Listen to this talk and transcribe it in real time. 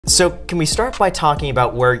So can we start by talking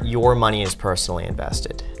about where your money is personally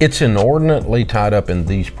invested? It's inordinately tied up in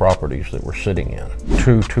these properties that we're sitting in.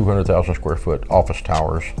 Two 200,000 square foot office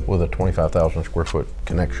towers with a 25,000 square foot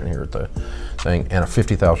connection here at the thing, and a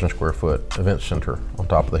 50,000 square foot event center on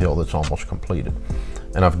top of the hill that's almost completed.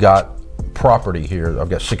 And I've got property here, I've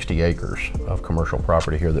got 60 acres of commercial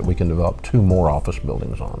property here that we can develop 2 more office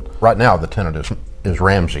buildings on. Right now the tenant is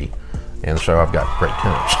Ramsey, and so I've got great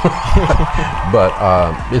tenants. But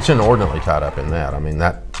it's inordinately tied up in that. I mean,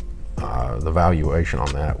 that the valuation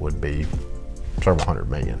on that would be several hundred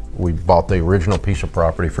million. We bought the original piece of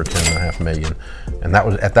property for $10.5 million, and that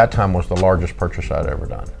was, at that time, was the largest purchase I'd ever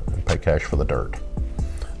done, and paid cash for the dirt.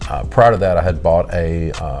 Prior to that, I had bought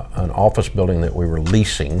an office building that we were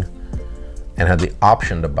leasing and had the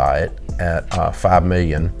option to buy it at $5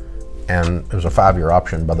 million, and it was a 5-year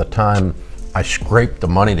option. By the time I scraped the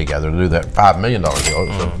money together to do that $5 million deal, it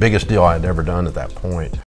was the biggest deal I had ever done at that point.